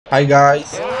Hi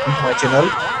guys, my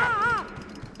channel.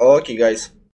 Okay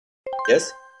guys.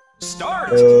 Yes.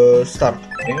 Start. Start.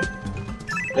 Okay.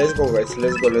 Let's go guys.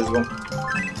 Let's go.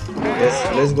 Yes.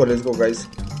 Let's go guys.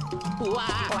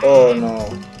 Oh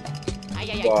no.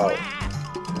 Wow.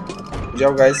 Good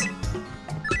job guys.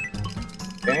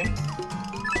 Okay.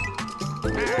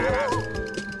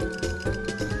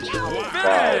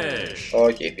 Wow.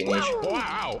 Okay, finish.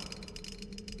 Wow.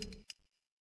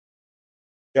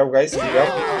 Good job guys. Good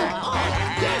job.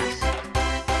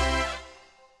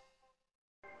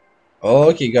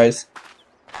 Okay guys.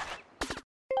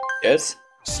 Yes.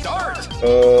 Start.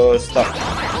 Start.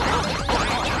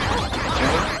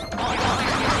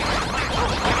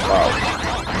 Wow.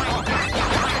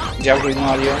 Good job with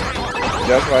Mario. Good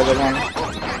job Spider-Man.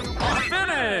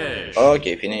 Finish.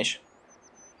 Okay, finish.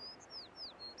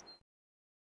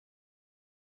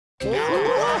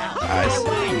 Nice.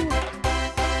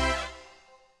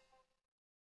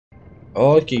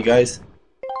 Okay guys.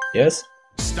 Yes.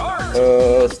 Start.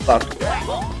 Start.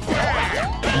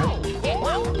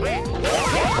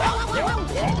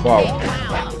 Wow.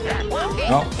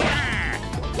 No.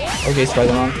 Okay,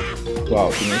 Spider-Man.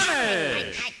 Wow, finish.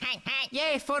 Finish.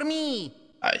 Yay for me!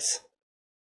 Nice.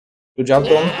 Good job,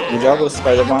 Tom. Good job,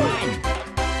 Spider-Man.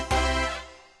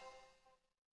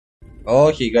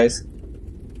 Okay, guys.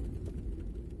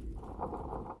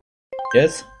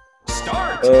 Yes.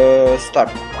 Start. Start.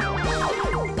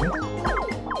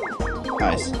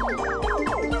 Nice.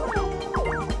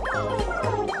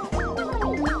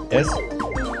 Yes.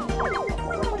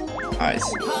 Nice.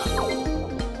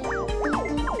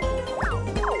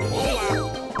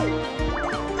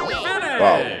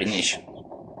 Wow, finish.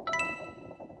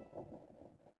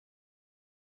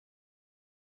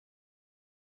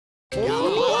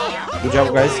 Good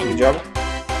job, guys. Good job.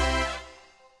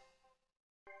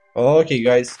 Okay,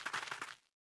 guys.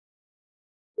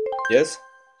 Yes.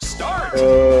 Start.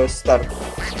 Start.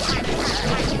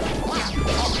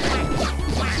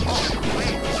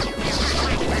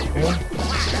 Okay.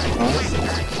 Nice.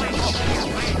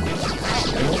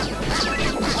 Finish.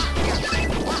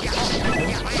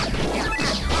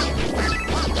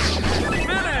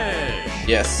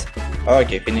 Yes.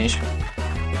 Okay, finish.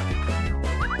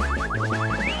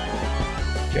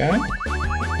 Okay.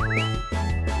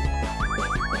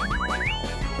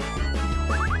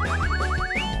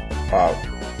 Wow.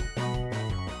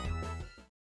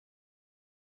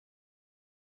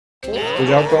 Good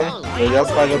job, Tom. Good job,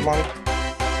 Spider-Man.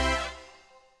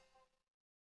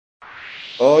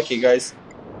 Okay, guys.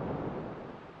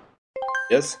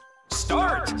 Yes.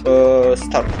 Start.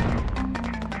 Start.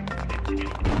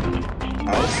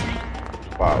 Nice.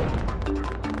 Wow.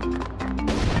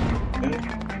 Okay.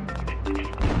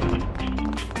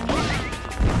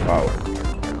 Wow.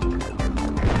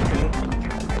 Okay.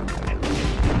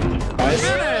 Nice.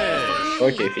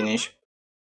 Okay, finish.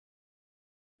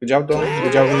 Good job, Tom.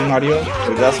 Good job, Mario.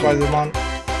 Good job, Spider-Man.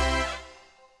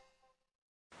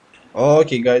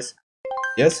 Okay, guys.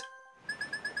 Yes.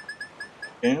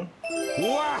 Okay.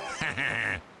 Wow.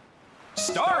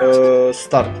 Start.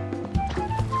 Start.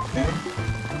 Okay.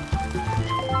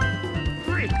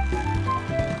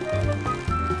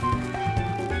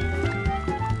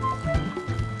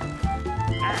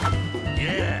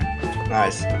 Yeah.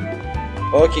 Nice.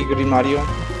 Okay, green Mario.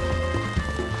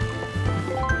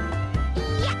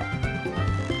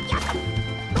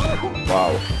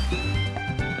 Wow.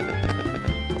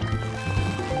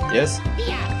 Yes.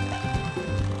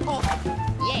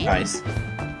 Nice.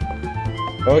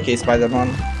 Okay,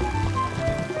 Spider-Man.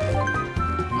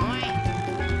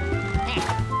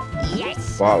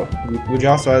 Yes! Wow. Good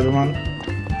job, Spider-Man.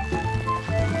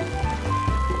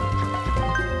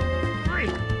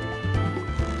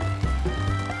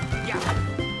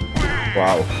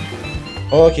 Wow.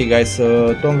 Okay, guys.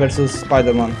 Tom versus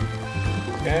Spider-Man.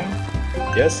 Okay.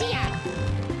 Yes.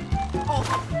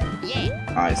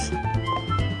 Nice.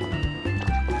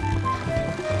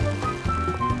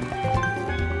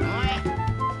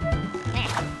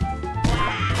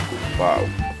 Wow.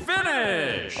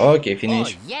 Finish. Okay,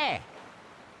 finish. Oh, yeah!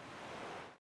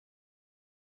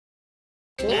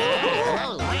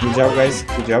 Good job, guys.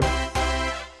 Good job.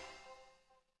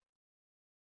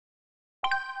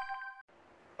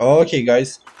 Okay,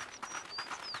 guys.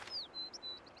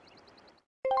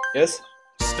 Yes.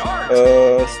 Start.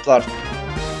 Start.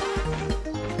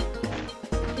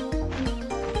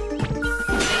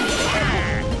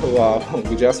 Wow.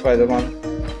 Good job, Spider-Man.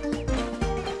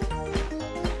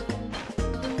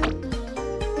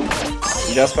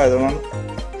 Good job, Spider-Man.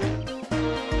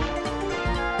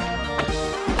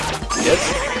 Yes.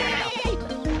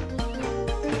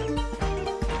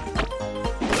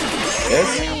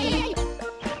 Yes.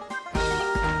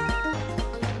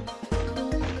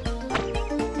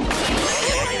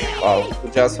 Wow,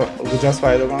 good job,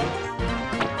 Spider-Man.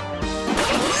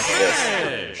 Yes.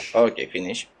 Finish. Okay,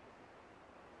 finish.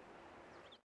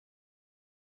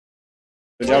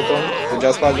 Good job, Tom. Good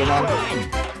job, Spider-Man.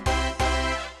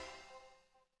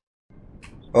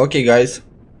 Okay, guys.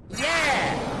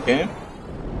 Okay.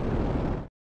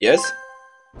 Yes.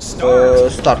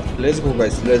 Start. Start. Let's go,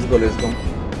 guys. Let's go.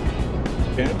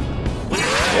 Okay.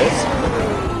 Yes.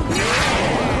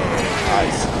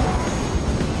 Nice.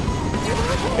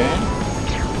 Okay.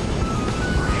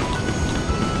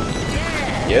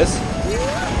 Yes.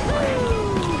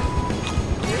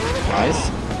 Nice.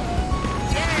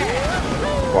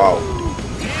 Wow.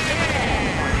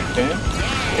 Okay.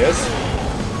 Yes.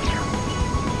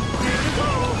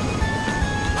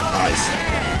 Nice.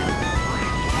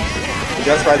 Good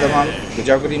job, Spider-Man. Good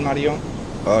job, Green Mario.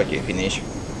 Okay, finish.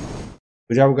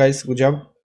 Good job, guys. Good job.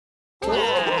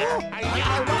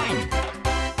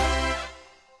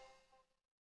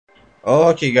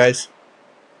 Okay, guys.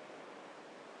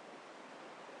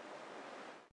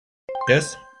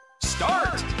 Yes.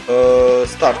 Start.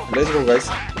 Start. Let's go, guys.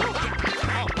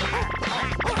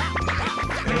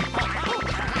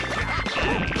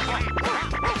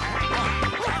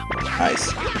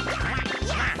 Nice.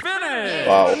 Finish.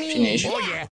 Wow, finish. Oh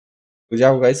yeah. Good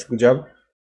job, guys. Good job.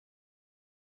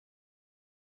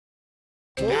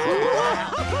 Good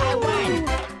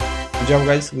job,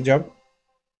 guys. Good job.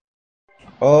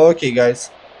 Okay,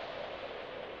 guys.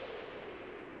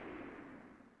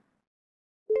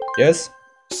 Yes.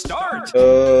 Start.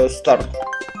 Start.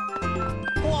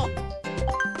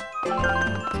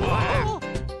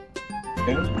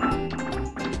 Okay.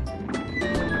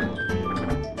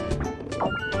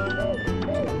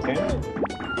 Okay.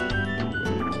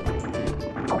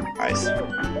 Nice.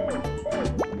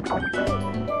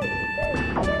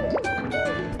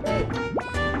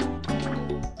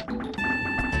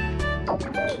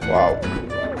 Wow.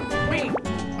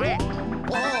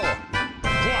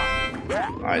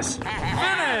 Nice.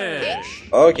 Finish.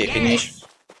 Okay, finish.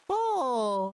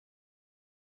 Oh.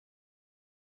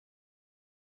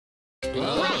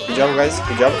 Good job, guys.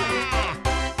 Good job.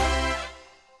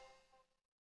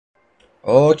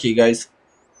 Okay, guys.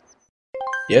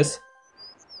 Yes.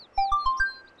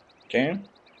 Okay.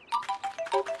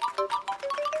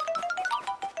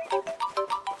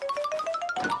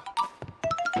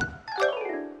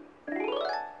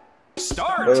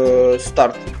 Start.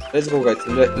 Start. Let's go, guys.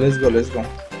 Let's go.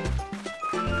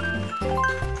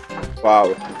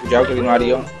 Wow. Good job, Green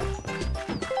Mario.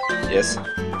 Yes.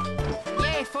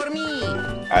 Yeah, for me.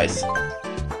 Nice.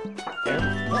 Okay.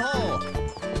 Oh.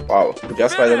 Wow. Good job,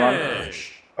 Spider-Man.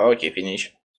 Finish. Okay,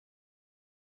 finish.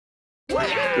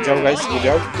 Good job, guys. Good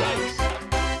job.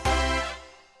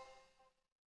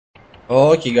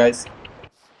 Okay, guys.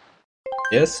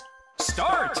 Yes.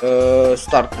 Start.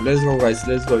 Start. Let's go, guys.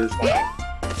 Let's go.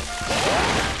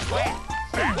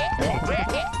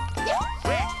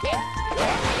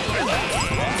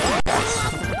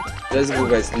 Let's go,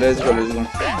 guys. Let's go.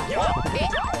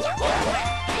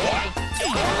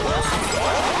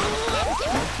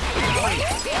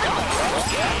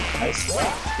 Nice.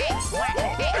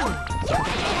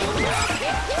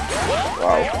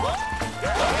 Wow.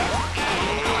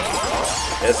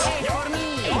 Yes.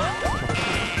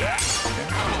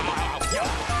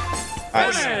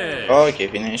 Nice. Okay,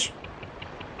 finish.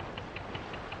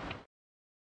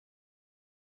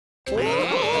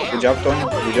 Good job, Tom.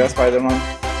 Good job, Spider-Man.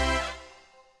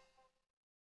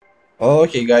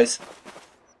 Okay, guys.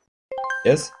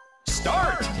 Yes.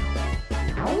 Start.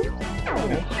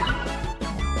 Okay.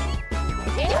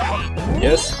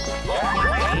 Yes.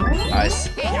 Nice.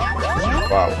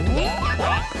 Wow.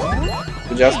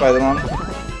 Good job, Spider-Man.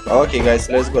 Okay, guys.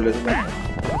 Let's go.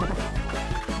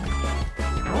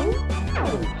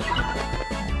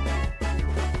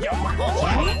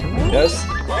 Yes.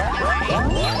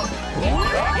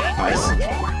 Nice.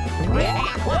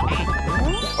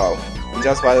 Wow. Good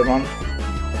job, Spider-Man.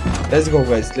 Let's go,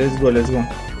 guys. Let's go. Nice.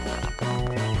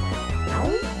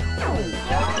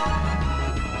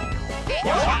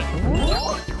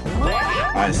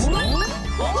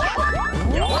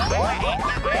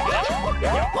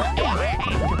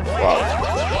 Wow.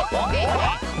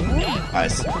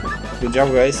 Nice. Good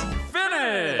job, guys.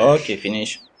 Finish. Okay,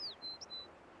 finish.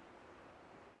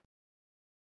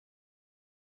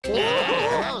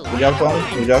 Good job, Tom.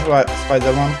 Good job,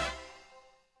 Spider-Man.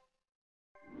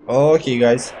 Okay,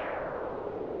 guys.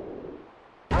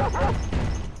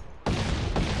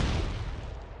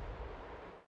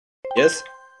 Yes.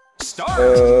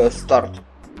 Start. Start.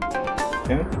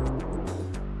 Okay.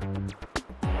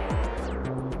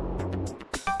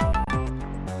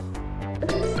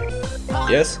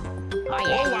 Yes. Oh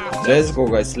yeah. Let's go,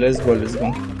 guys. Let's go. Let's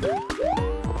go.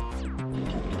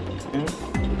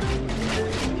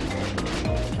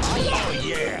 Oh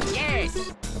yeah. Yes.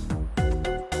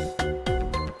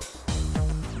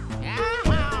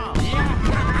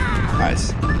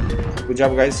 Nice. Good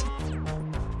job, guys.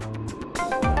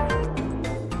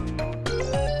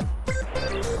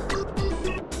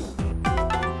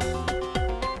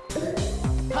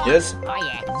 Yes. Oh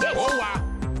yeah. Yes. Oh wow.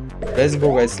 Let's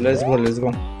go, guys. Let's go. Let's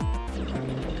go.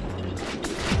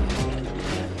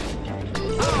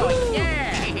 Oh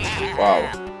yeah. Wow.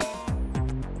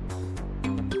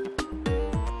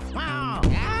 Wow.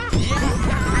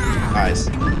 Nice.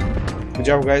 Good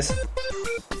job, guys.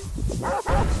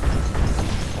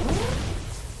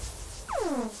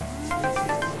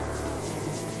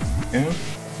 Okay.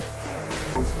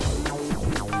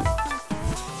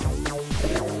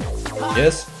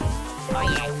 Yes. Oh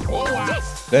yeah. Oh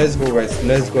yes. Let's go, guys.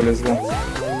 Let's go. Let's go.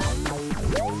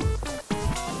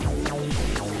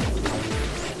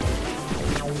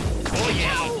 Oh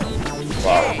yeah.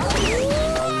 Wow.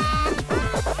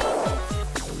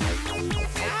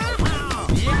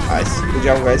 Nice. Good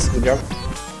job, guys. Good job.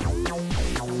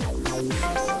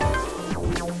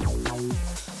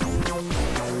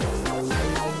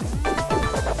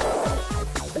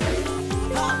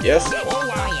 Yes. Oh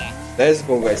yeah. Let's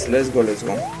go, guys. Let's go. Let's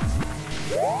go.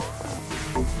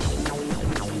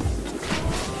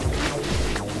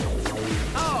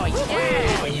 Oh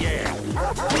yeah. Oh yeah.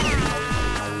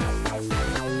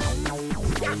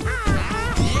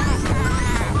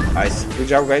 Nice. Good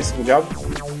job, guys. Good job.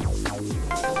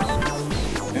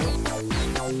 Okay.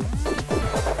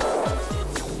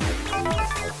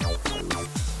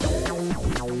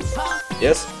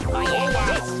 Yes. Oh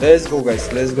yeah. Let's go,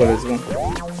 guys. Let's go. Let's go.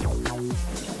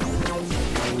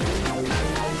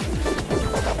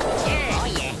 Oh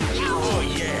yeah. Oh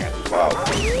yeah. Wow.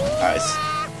 Nice.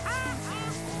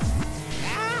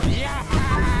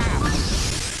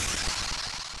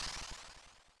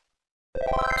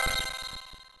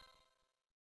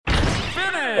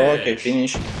 Finish. Okay,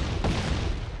 finish.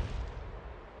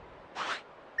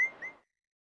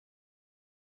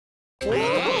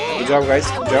 Good job, guys.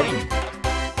 Good job.